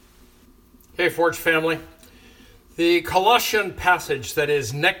Hey, Forge family. The Colossian passage that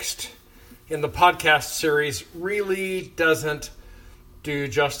is next in the podcast series really doesn't do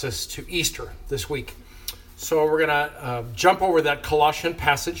justice to Easter this week. So we're going to jump over that Colossian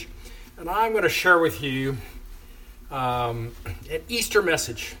passage, and I'm going to share with you an Easter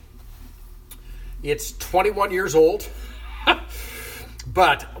message. It's 21 years old,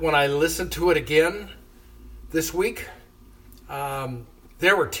 but when I listened to it again this week,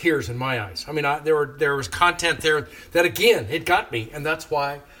 there were tears in my eyes. I mean, there was content there that, again, it got me. And that's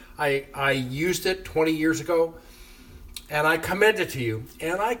why I used it 20 years ago. And I commend it to you.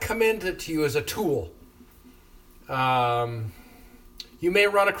 And I commend it to you as a tool. You may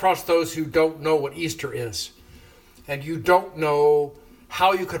run across those who don't know what Easter is. And you don't know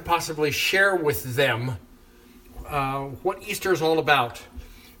how you could possibly share with them what Easter is all about.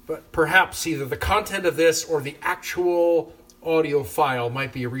 But perhaps either the content of this or the actual audio file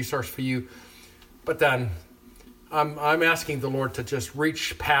might be a resource for you. But then I'm asking the Lord to just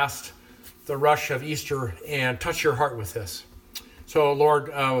reach past the rush of Easter and touch your heart with this. So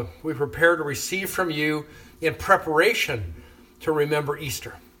Lord, we prepare to receive from you in preparation to remember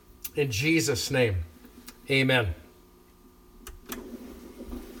Easter. In Jesus' name, amen.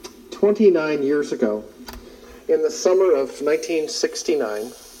 29 years ago, in the summer of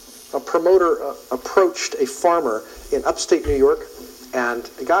 1969, a promoter approached a farmer in upstate New York and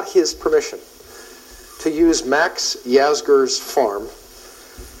got his permission to use Max Yasgur's farm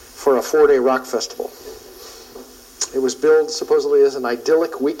for a 4-day rock festival. It was billed supposedly as an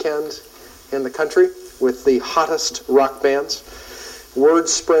idyllic weekend in the country with the hottest rock bands. Word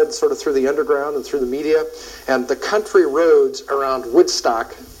spread sort of through the underground and through the media, and the country roads around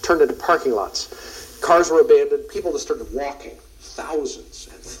Woodstock turned into parking lots. Cars were abandoned. People just started walking. Thousands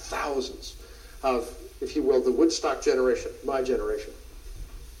and thousands of, if you will, the Woodstock generation, my generation.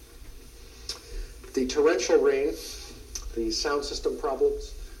 The torrential rain, the sound system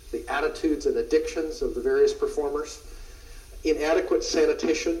problems, the attitudes and addictions of the various performers, inadequate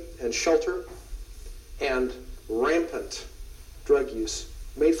sanitation and shelter, and rampant drug use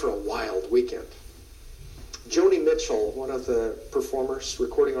made for a wild weekend. Joni Mitchell, one of the performers,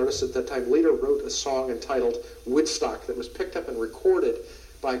 recording artists at that time, later wrote a song entitled Woodstock that was picked up and recorded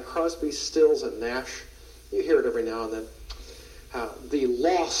by Crosby, Stills, and Nash. You hear it every now and then. The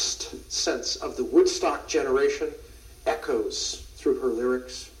lost sense of the Woodstock generation echoes through her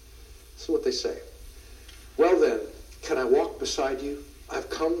lyrics. This is what they say. Well then, can I walk beside you? I've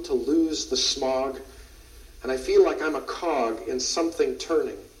come to lose the smog, and I feel like I'm a cog in something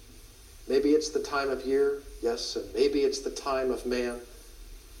turning. Maybe it's the time of year, yes, and maybe it's the time of man.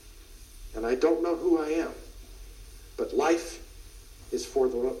 And I don't know who I am, but life is for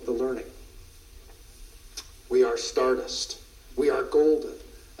the learning. We are stardust, we are golden,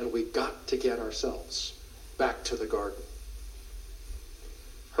 and we got to get ourselves back to the garden.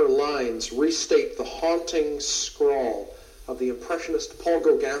 Her lines restate the haunting scrawl of the Impressionist Paul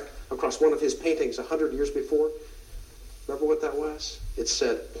Gauguin across one of his paintings 100 years before. Remember what that was? It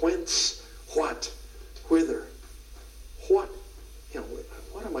said, whence, what, whither, what?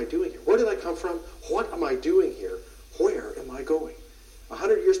 What am I doing here? Where did I come from? What am I doing here? Where am I going?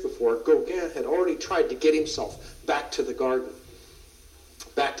 100 years before, Gauguin had already tried to get himself back to the garden,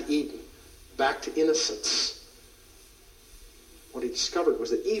 back to Eden, back to innocence. What he discovered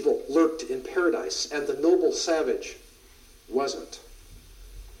was that evil lurked in paradise, and the noble savage wasn't.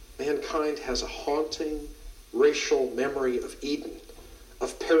 Mankind has a haunting racial memory of Eden,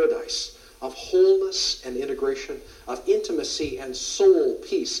 of paradise, of wholeness and integration, of intimacy and soul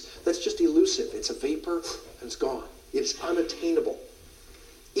peace that's just elusive. It's a vapor and it's gone. It's unattainable.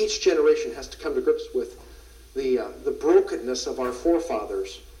 Each generation has to come to grips with the brokenness of our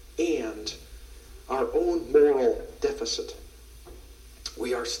forefathers and our own moral deficit.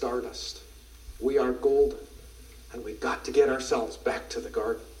 We are stardust. We are golden. And we've got to get ourselves back to the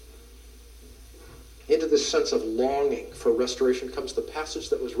garden. Into this sense of longing for restoration comes the passage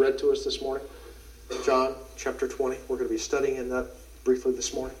that was read to us this morning, John chapter 20. We're going to be studying in that briefly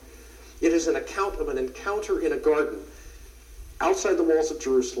this morning. It is an account of an encounter in a garden outside the walls of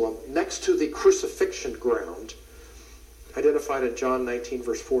Jerusalem, next to the crucifixion ground, identified in John 19,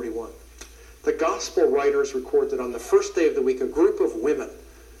 verse 41. The gospel writers record that on the first day of the week, a group of women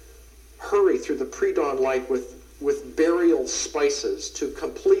hurry through the pre-dawn light with burial spices to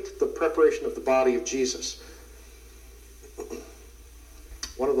complete the preparation of the body of Jesus.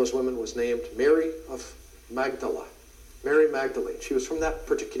 One of those women was named Mary of Magdala. Mary Magdalene. She was from that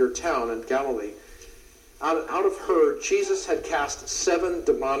particular town in Galilee. Out of her, Jesus had cast 7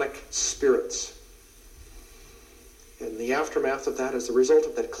 demonic spirits. In the aftermath of that, as a result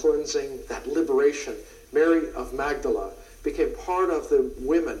of that cleansing, that liberation, Mary of Magdala became part of the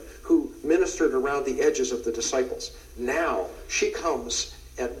women who ministered around the edges of the disciples. Now she comes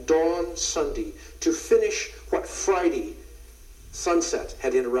at dawn Sunday to finish what Friday sunset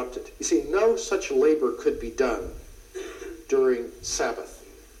had interrupted. You see, no such labor could be done during Sabbath.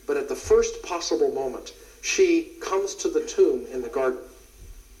 But at the first possible moment, she comes to the tomb in the garden.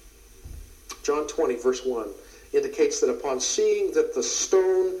 John 20, verse 1, indicates that upon seeing that the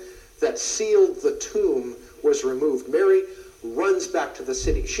stone that sealed the tomb was removed, Mary runs back to the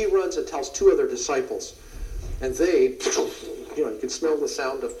city. She runs and tells two other disciples. And they, you can smell the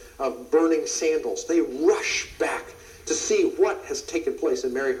sound of burning sandals. They rush back to see what has taken place,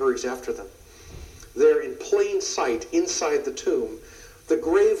 and Mary hurries after them. There, in plain sight, inside the tomb, the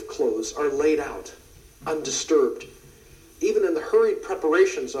grave clothes are laid out, undisturbed. Even in the hurried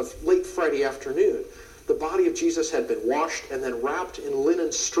preparations of late Friday afternoon, the body of Jesus had been washed and then wrapped in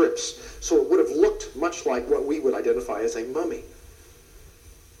linen strips, so it would have looked much like what we would identify as a mummy.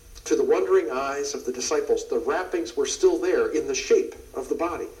 To the wondering eyes of the disciples, the wrappings were still there in the shape of the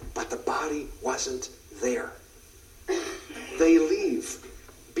body, but the body wasn't there. They leave,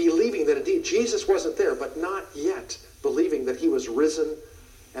 believing that indeed Jesus wasn't there, but not yet believing that he was risen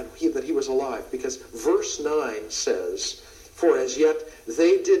and that he was alive. Because verse 9 says, "For as yet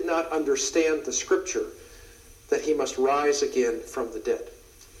they did not understand the scripture that he must rise again from the dead."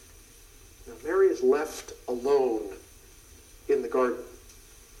 Now, Mary is left alone in the garden,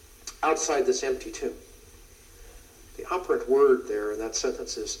 outside this empty tomb. The operant word there in that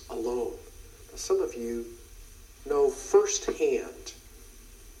sentence is alone. Now, some of you know firsthand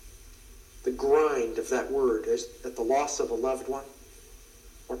the grind of that word at the loss of a loved one.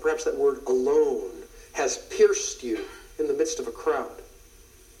 Or perhaps that word alone has pierced you in the midst of a crowd.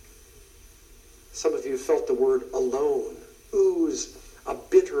 Some of you felt the word alone ooze a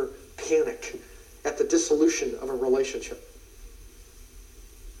bitter panic at the dissolution of a relationship.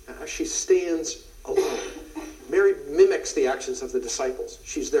 As she stands alone, Mary mimics the actions of the disciples.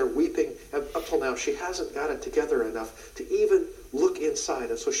 She's there weeping. Up till now, she hasn't got it together enough to even look inside.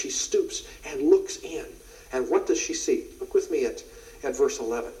 And so she stoops and looks in. And what does she see? Look with me at verse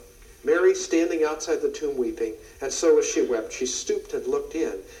 11. Mary standing outside the tomb weeping, and so as she wept, she stooped and looked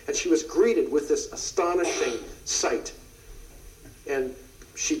in. And she was greeted with this astonishing sight. And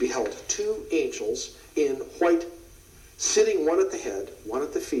she beheld two angels in white, sitting one at the head, one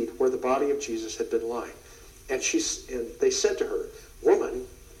at the feet, where the body of Jesus had been lying. And they said to her, "Woman,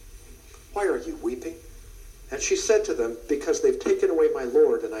 why are you weeping?" And she said to them, "Because they've taken away my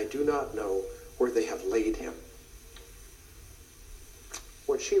Lord, and I do not know where they have laid him."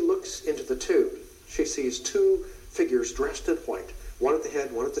 When she looks into the tomb, she sees two figures dressed in white, one at the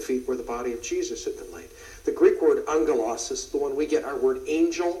head, one at the feet, where the body of Jesus had been laid. The Greek word angelos is the one we get our word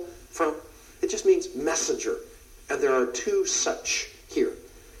angel from. It just means messenger. And there are two such here.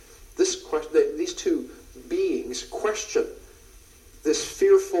 These two beings question this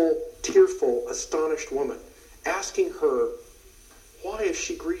fearful, tearful, astonished woman, asking her, why is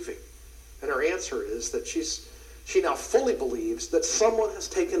she grieving? And her answer is that she now fully believes that someone has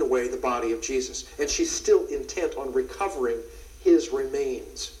taken away the body of Jesus, and she's still intent on recovering his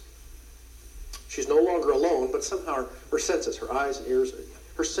remains. She's no longer alone, but somehow her senses, her eyes and ears,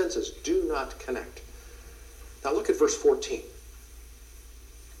 her senses do not connect. Now look at verse 14.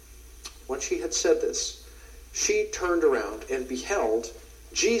 When she had said this, she turned around and beheld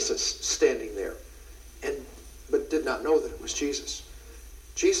Jesus standing there, but did not know that it was Jesus.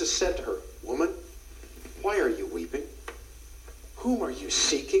 Jesus said to her, "Woman, why are you weeping? Whom are you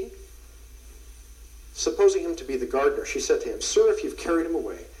seeking?" Supposing him to be the gardener, she said to him, "Sir, if you've carried him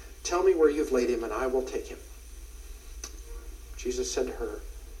away, tell me where you've laid him, and I will take him." Jesus said to her,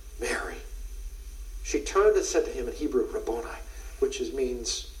 "Mary." She turned and said to him in Hebrew, "Rabboni," which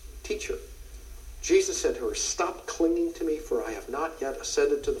means teacher. Jesus said to her, "Stop clinging to me, for I have not yet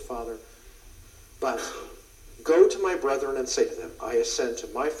ascended to the Father. But go to my brethren and say to them, I ascend to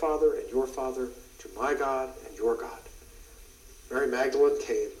my Father and your Father, to my God and your God." Mary Magdalene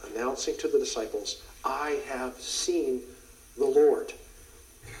came, announcing to the disciples, "I have seen the Lord,"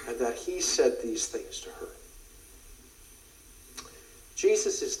 and that he said these things to her.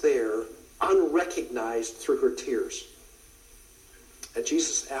 Jesus is there, unrecognized through her tears. And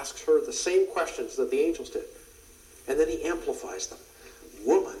Jesus asks her the same questions that the angels did. And then he amplifies them.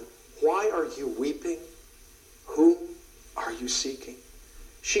 "Woman, why are you weeping? Whom are you seeking?"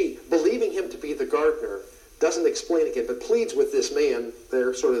 She, believing him to be the gardener, doesn't explain again, but pleads with this man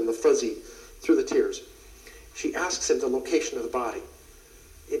there, sort of in the fuzzy, through the tears. She asks him the location of the body.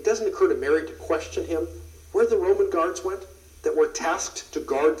 It doesn't occur to Mary to question him where the Roman guards went that were tasked to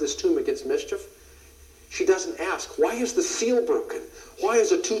guard this tomb against mischief, she doesn't ask, why is the seal broken? Why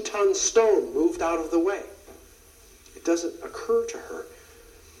is a 2-ton stone moved out of the way? It doesn't occur to her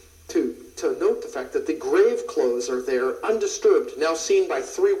to note the fact that the grave clothes are there undisturbed, now seen by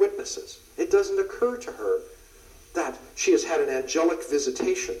 3 witnesses. It doesn't occur to her that she has had an angelic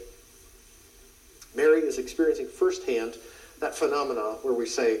visitation. Mary is experiencing firsthand that phenomenon where we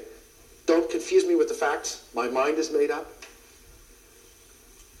say, don't confuse me with the facts, my mind is made up.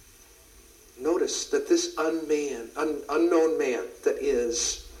 Notice that this unknown man that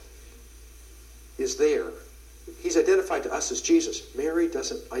is there, he's identified to us as Jesus. Mary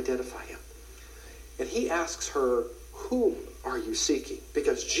doesn't identify him. And he asks her, whom are you seeking?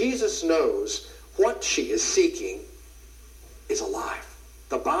 Because Jesus knows what she is seeking is alive.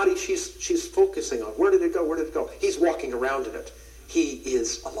 The body she's focusing on, where did it go? Where did it go? He's walking around in it. He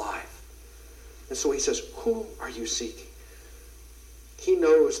is alive. And so he says, whom are you seeking? He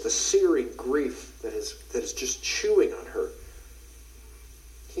knows the searing grief that is just chewing on her.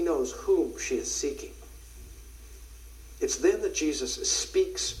 He knows whom she is seeking. It's then that Jesus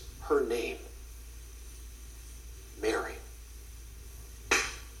speaks her name. Mary.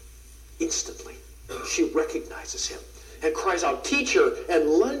 Instantly, she recognizes him and cries out, "Teacher," and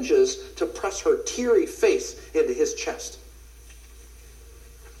lunges to press her teary face into his chest.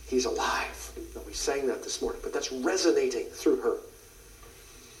 He's alive. Now, we sang that this morning, but that's resonating through her.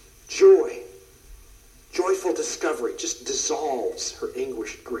 Joy, joyful discovery just dissolves her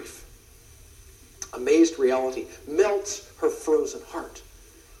anguished grief. Amazed reality melts her frozen heart.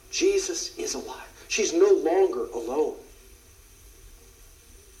 Jesus is alive. She's no longer alone.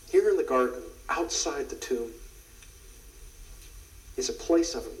 Here in the garden, outside the tomb, is a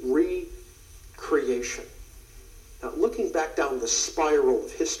place of recreation. Now, looking back down the spiral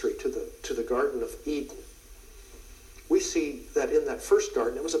of history to the Garden of Eden, we see that in that first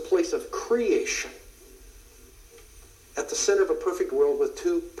garden, it was a place of creation. At the center of a perfect world with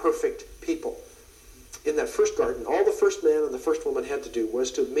 2 perfect people. In that first garden, all the first man and the first woman had to do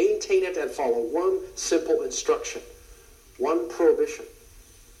was to maintain it and follow one simple instruction, one prohibition.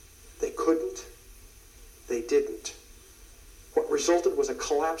 They couldn't, they didn't. What resulted was a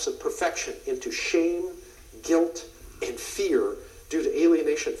collapse of perfection into shame, guilt, and fear due to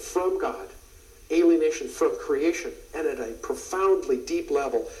alienation from God, alienation from creation, and at a profoundly deep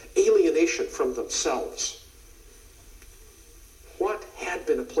level, alienation from themselves. What had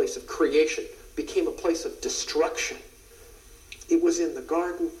been a place of creation became a place of destruction. It was in the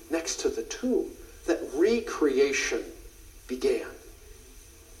garden next to the tomb that recreation began.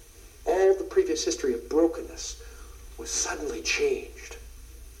 All the previous history of brokenness was suddenly changed.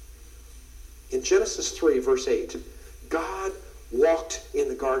 In Genesis 3, verse 8, God walked in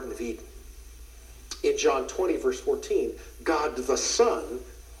the Garden of Eden. In John 20, verse 14, God the Son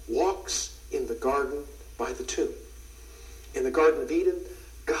walks in the garden by the tomb. In the Garden of Eden,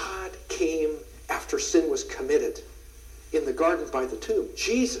 God came after sin was committed. In the garden by the tomb,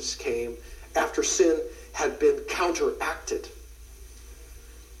 Jesus came after sin had been counteracted.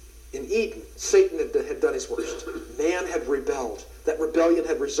 In Eden, Satan had done his worst. Man had rebelled. That rebellion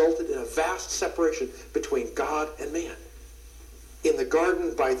had resulted in a vast separation between God and man. In the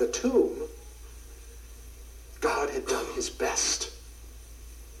garden by the tomb, God had done his best.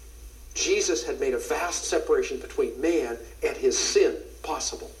 Jesus had made a vast separation between man and his sin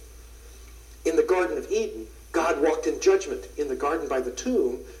possible. In the Garden of Eden, God walked in judgment. In the garden by the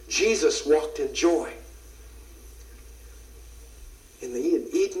tomb, Jesus walked in joy. In the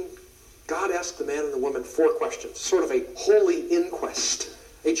Eden, God asked the man and the woman 4 questions, sort of a holy inquest,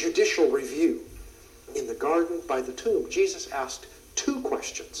 a judicial review. In the garden by the tomb, Jesus asked 2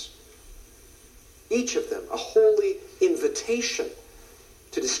 questions. Each of them a holy invitation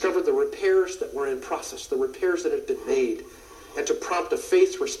to discover the repairs that were in process, the repairs that had been made, and to prompt a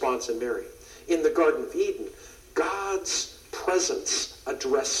faith response in Mary. In the Garden of Eden, God's presence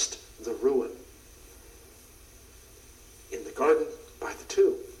addressed the ruin. In the garden by the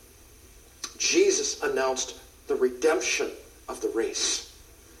tomb, Jesus announced the redemption of the race.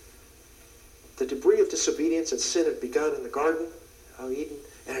 The debris of disobedience and sin had begun in the Garden of Eden,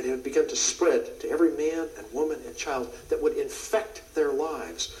 and it had begun to spread to every man and woman and child that would infect their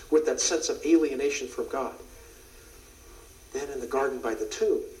lives with that sense of alienation from God. Then in the garden by the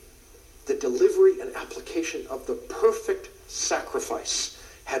tomb, the delivery and application of the perfect sacrifice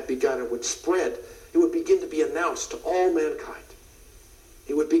had begun and would spread. It would begin to be announced to all mankind.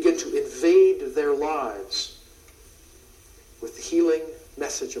 It would begin to invade their lives with the healing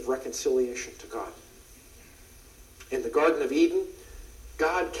message of reconciliation to God. In the Garden of Eden,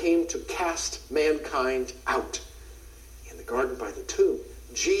 God came to cast mankind out. In the garden by the tomb,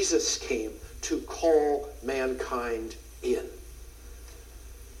 Jesus came to call mankind in.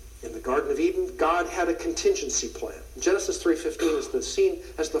 In the Garden of Eden, God had a contingency plan. Genesis 3:15 is the scene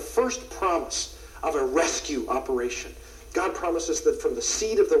as the first promise of a rescue operation. God promises that from the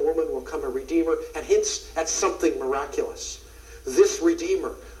seed of the woman will come a Redeemer, and hints at something miraculous. This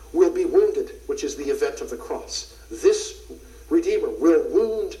Redeemer will be wounded, which is the event of the cross. This Redeemer will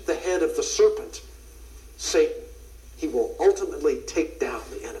wound the head of the serpent, Satan. He will ultimately take down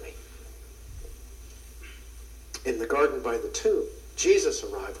the enemy. In the garden by the tomb, Jesus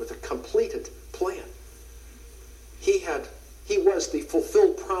arrived with a completed plan. He was the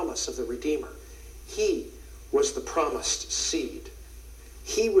fulfilled promise of the Redeemer. He was the promised seed.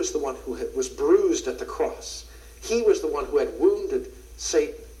 He was the one who was bruised at the cross. He was the one who had wounded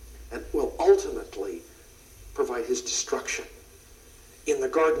Satan and will ultimately provide his destruction. In the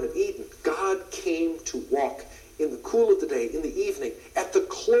Garden of Eden, God came to walk in the cool of the day, in the evening, at the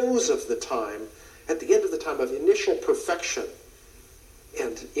close of the time, at the end of the time of initial perfection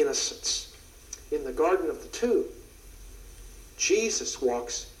and innocence. In the Garden of the Tomb, Jesus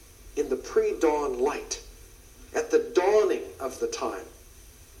walks in the pre-dawn light, at the dawning of the time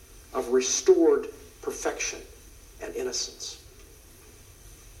of restored perfection and innocence.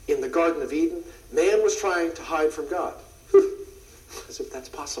 In the Garden of Eden, man was trying to hide from God. As if that's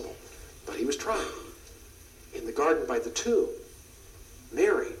possible. But he was trying. In the garden by the tomb,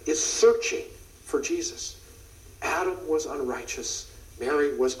 Mary is searching for Jesus. Adam was unrighteous.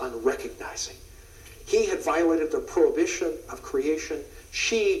 Mary was unrecognizing. He had violated the prohibition of creation.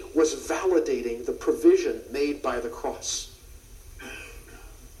 She was validating the provision made by the cross.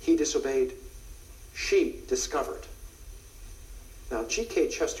 He disobeyed. She discovered. Now, G.K.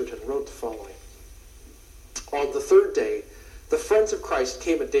 Chesterton wrote the following. On the third day, the friends of Christ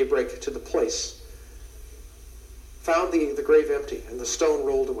came at daybreak to the place, found the grave empty, and the stone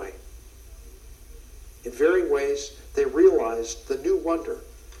rolled away. In varying ways, they realized the new wonder,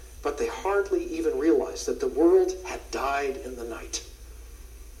 but they hardly even realized that the world had died in the night.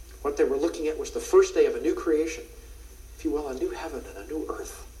 What they were looking at was the first day of a new creation, if you will, a new heaven and a new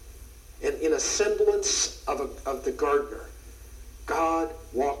earth. And in a semblance of the gardener, God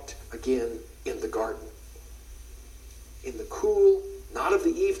walked again in the garden. In the cool, not of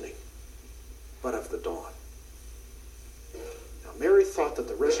the evening, but of the dawn. Now, Mary thought that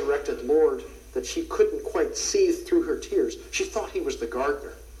the resurrected Lord, that she couldn't quite see through her tears. She thought he was the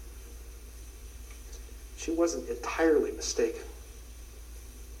gardener. She wasn't entirely mistaken.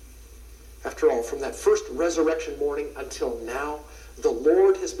 After all, from that first resurrection morning until now, the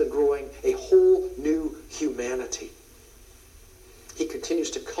Lord has been growing a whole new humanity. He continues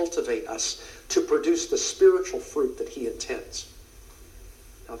to cultivate us to produce the spiritual fruit that he intends.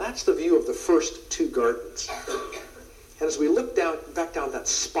 Now that's the view of the first two gardens. And as we look back down that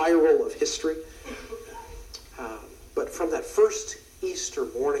spiral of history, but from that first Easter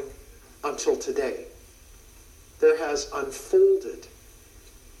morning until today, there has unfolded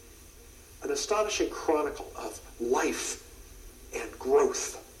an astonishing chronicle of life and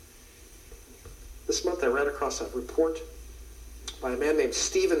growth. This month I ran across a report by a man named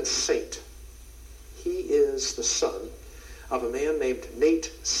Stephen Saint. He is the son of a man named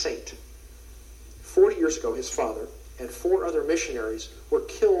Nate Saint. 40 years ago, his father and 4 other missionaries were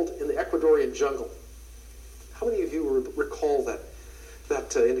killed in the Ecuadorian jungle. How many of you recall that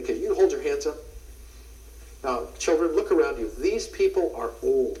indicator? You can hold your hands up. Now, children, look around you. These people are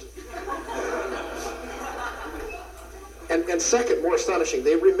old. And second, more astonishing,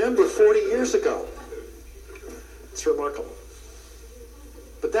 they remember 40 years ago. It's remarkable.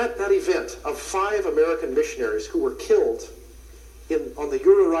 But that event of 5 American missionaries who were killed on the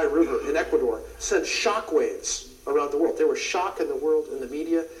Uruguay River in Ecuador sent shockwaves around the world. There was shock in the world, in the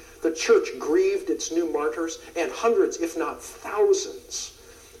media. The church grieved its new martyrs, and hundreds, if not thousands,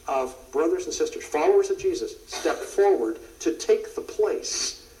 of brothers and sisters, followers of Jesus, stepped forward to take the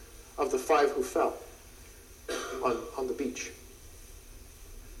place of the 5 who fell on the beach.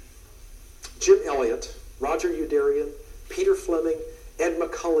 Jim Elliot, Roger Youderian, Peter Fleming, Ed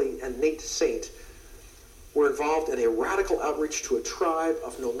McCulley, and Nate Saint were involved in a radical outreach to a tribe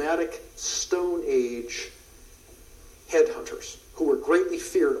of nomadic Stone Age headhunters who were greatly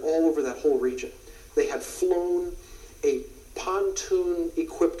feared all over that whole region. They had flown a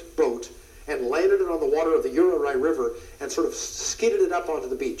pontoon-equipped boat and landed it on the water of the Uruguay River and sort of skidded it up onto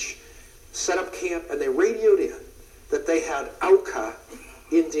the beach, set up camp, and they radioed in that they had Auca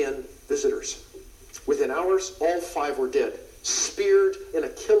Indian visitors. Within hours, all 5 were dead, speared in a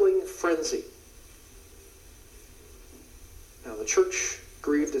killing frenzy. Now, the church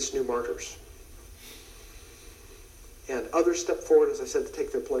grieved its new martyrs. And others stepped forward, as I said, to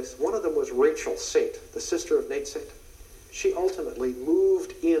take their place. One of them was Rachel Saint, the sister of Nate Saint. She ultimately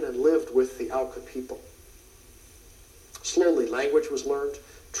moved in and lived with the Auca people. Slowly, language was learned,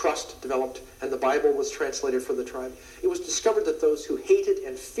 trust developed, and the Bible was translated for the tribe. It was discovered that those who hated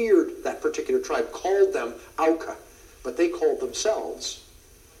and feared that particular tribe called them Auca, but they called themselves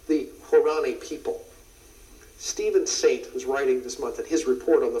the Huaorani people. Stephen Saint was writing this month in his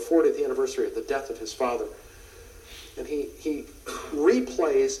report on the 40th anniversary of the death of his father. And he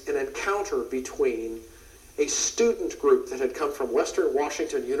replays an encounter between a student group that had come from Western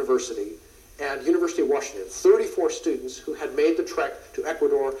Washington University and University of Washington, 34 students who had made the trek to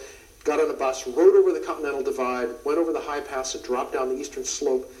Ecuador, got on a bus, rode over the Continental Divide, went over the high pass and dropped down the eastern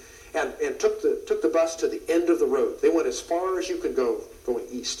slope, and took the bus to the end of the road. They went as far as you could go going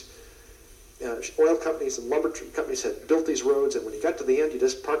east. Oil companies and lumber companies had built these roads, and when you got to the end, you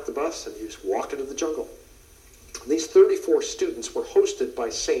just parked the bus and you just walked into the jungle. These 34 students were hosted by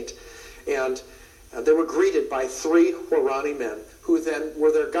Saint, and they were greeted by 3 Huaorani men who then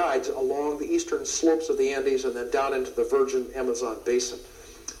were their guides along the eastern slopes of the Andes and then down into the virgin Amazon basin.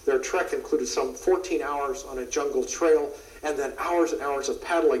 Their trek included some 14 hours on a jungle trail and then hours and hours of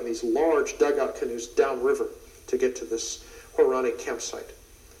paddling these large dugout canoes downriver to get to this Huaorani campsite.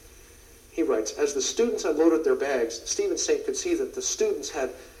 He writes, as the students unloaded their bags, Stephen Saint could see that the students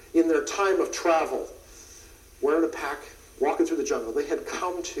had, in their time of travel, wearing a pack, walking through the jungle, they had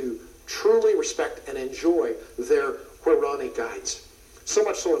come to truly respect and enjoy their Huaorani guides. So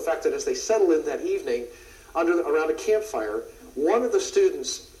much so, in fact, that as they settled in that evening around a campfire, one of the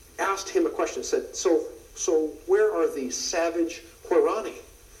students asked him a question, said, so where are the savage Huaorani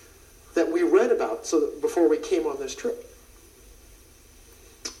that we read about before we came on this trip?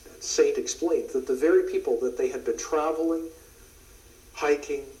 Saint explained that the very people that they had been traveling,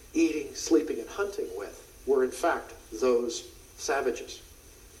 hiking, eating, sleeping, and hunting with were in fact those savages.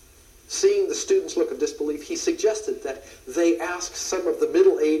 Seeing the students' look of disbelief, he suggested that they ask some of the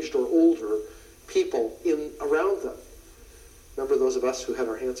middle-aged or older people around them. Remember those of us who had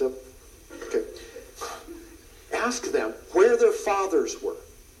our hands up? Okay. Ask them where their fathers were.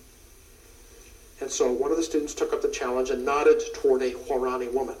 And so one of the students took up the challenge and nodded toward a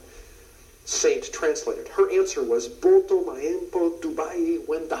Huaorani woman. Saint translated. Her answer was, Boto maempo tubai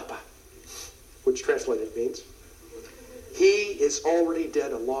wendapa, which translated means, he is already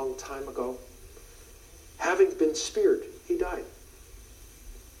dead a long time ago. Having been speared, he died.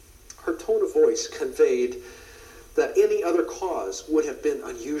 Her tone of voice conveyed that any other cause would have been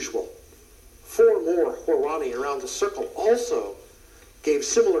unusual. 4 more Huaorani around the circle also gave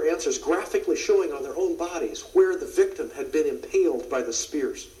similar answers, graphically showing on their own bodies where the victim had been impaled by the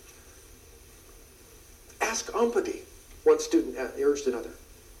spears. Ask Ampadi, one student urged another.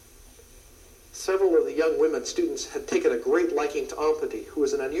 Several of the young women students had taken a great liking to Ampadi, who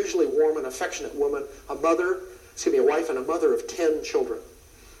was an unusually warm and affectionate woman, a wife and a mother of 10 children.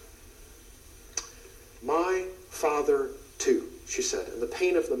 My father, too, she said, and the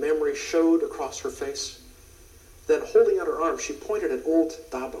pain of the memory showed across her face. Then, holding out her arm, she pointed at old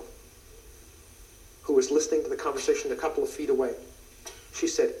Dabo, who was listening to the conversation a couple of feet away. She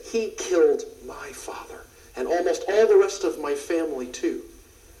said, he killed my father, and almost all the rest of my family, too.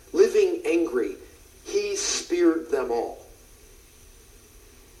 Living angry, he speared them all.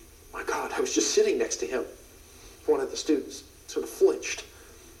 My God, I was just sitting next to him. One of the students sort of flinched.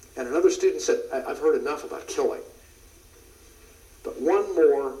 And another student said, I've heard enough about killing. But one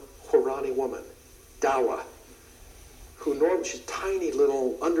more Huaorani woman, Dawa, who normally, she's tiny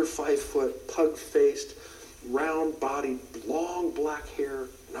little, under 5 foot, pug-faced, round-bodied, long black hair,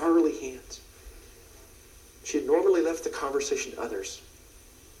 gnarly hands. She had normally left the conversation to others.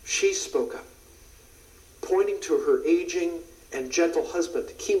 She spoke up, pointing to her aging and gentle husband,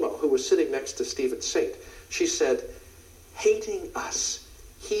 Kimo, who was sitting next to Stephen Saint. She said, hating us,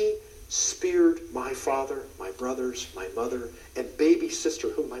 he speared my father, my brothers, my mother, and baby sister,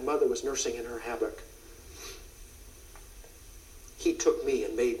 whom my mother was nursing in her hammock. He took me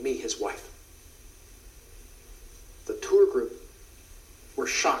and made me his wife. The tour group were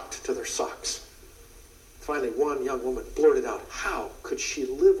shocked to their socks. Finally, one young woman blurted out, how could she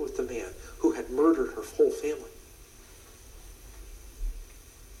live with the man who had murdered her whole family?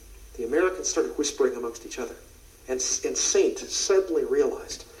 The Americans started whispering amongst each other. And Saint suddenly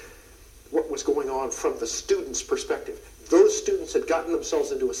realized what was going on from the students' perspective. Those students had gotten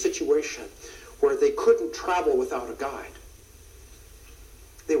themselves into a situation where they couldn't travel without a guide.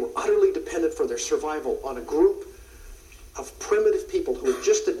 They were utterly dependent for their survival on a group of primitive people who had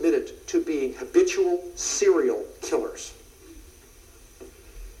just admitted to being habitual serial killers.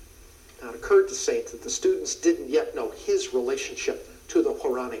 occurred to Saint that the students didn't yet know his relationship to the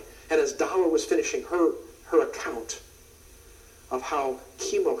Horani. And as Dawa was finishing her account of how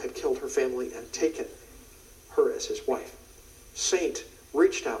Chemo had killed her family and taken her as his wife, Saint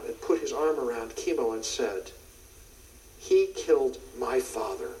reached out and put his arm around Chemo and said, "He killed my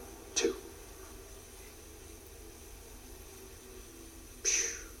father too."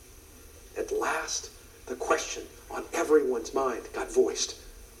 Phew. At last, the question on everyone's mind got voiced.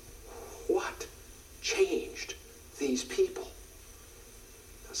 What changed these people?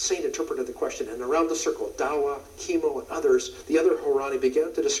 Saint interpreted the question, and around the circle, Dawa, Chemo, and others, the other Horani,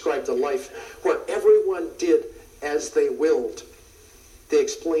 began to describe the life where everyone did as they willed. They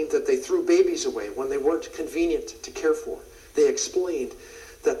explained that they threw babies away when they weren't convenient to care for. They explained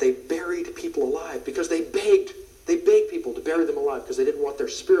that they buried people alive because they begged people to bury them alive because they didn't want their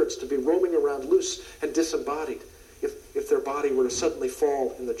spirits to be roaming around loose and disembodied if their body were to suddenly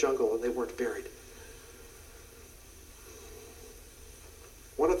fall in the jungle and they weren't buried.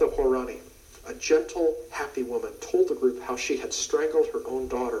 One of the Horani, a gentle, happy woman, told the group how she had strangled her own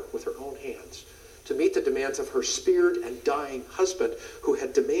daughter with her own hands to meet the demands of her speared and dying husband, who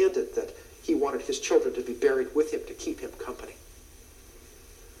had demanded that he wanted his children to be buried with him to keep him company.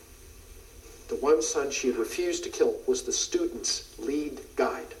 The one son she had refused to kill was the student's lead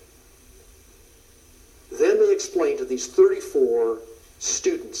guide. Then they explained to these 34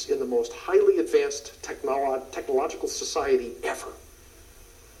 students in the most highly advanced technological society ever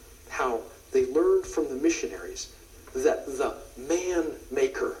how they learned from the missionaries that the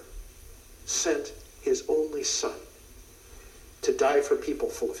man-maker sent his only son to die for people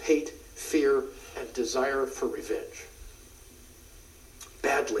full of hate, fear, and desire for revenge.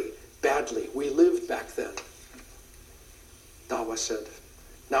 Badly, we lived back then. Dawa said,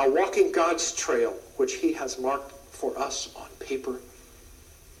 "Now walking God's trail, which he has marked for us on paper,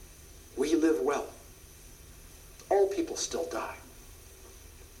 we live well. All people still die.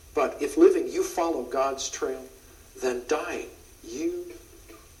 But if living you follow God's trail, then dying you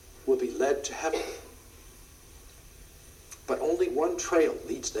will be led to heaven. But only one trail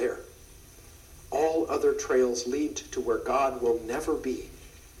leads there. All other trails lead to where God will never be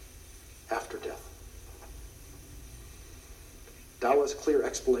after death." Dawa's clear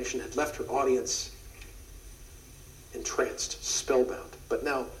explanation had left her audience entranced, spellbound. But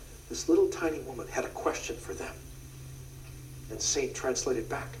now this little tiny woman had a question for them. And Saint translated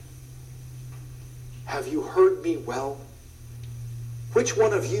back, "Have you heard me well? Which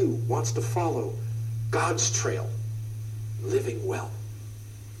one of you wants to follow God's trail, living well?"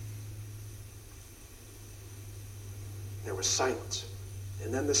 There was silence.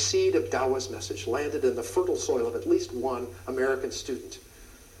 And then the seed of Dawa's message landed in the fertile soil of at least one American student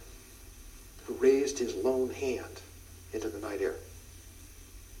who raised his lone hand into the night air.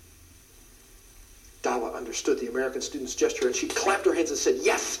 Dawa understood the American student's gesture, and she clapped her hands and said,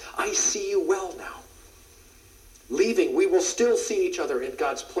 "Yes, I see you well now. Leaving, we will still see each other in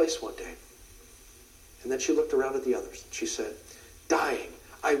God's place one day." And then she looked around at the others. She said, "Dying,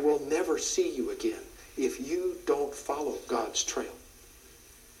 I will never see you again if you don't follow God's trail.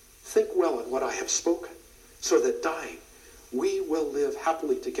 Think well on what I have spoken, so that dying, we will live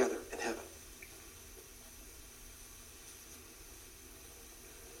happily together in heaven."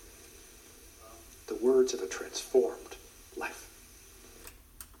 The words of a transformed life.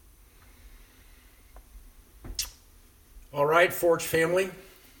 All right, Forge family,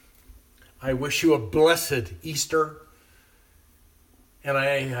 I wish you a blessed Easter, and I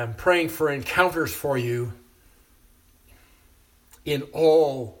am praying for encounters for you in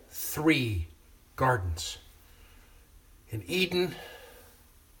all three gardens. In Eden,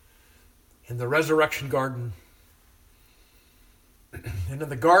 in the resurrection garden, and in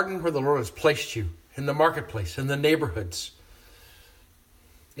the garden where the Lord has placed you, in the marketplace, in the neighborhoods,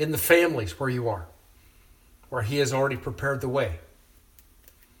 in the families where you are, where he has already prepared the way.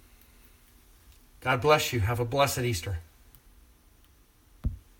 God bless you. Have a blessed Easter.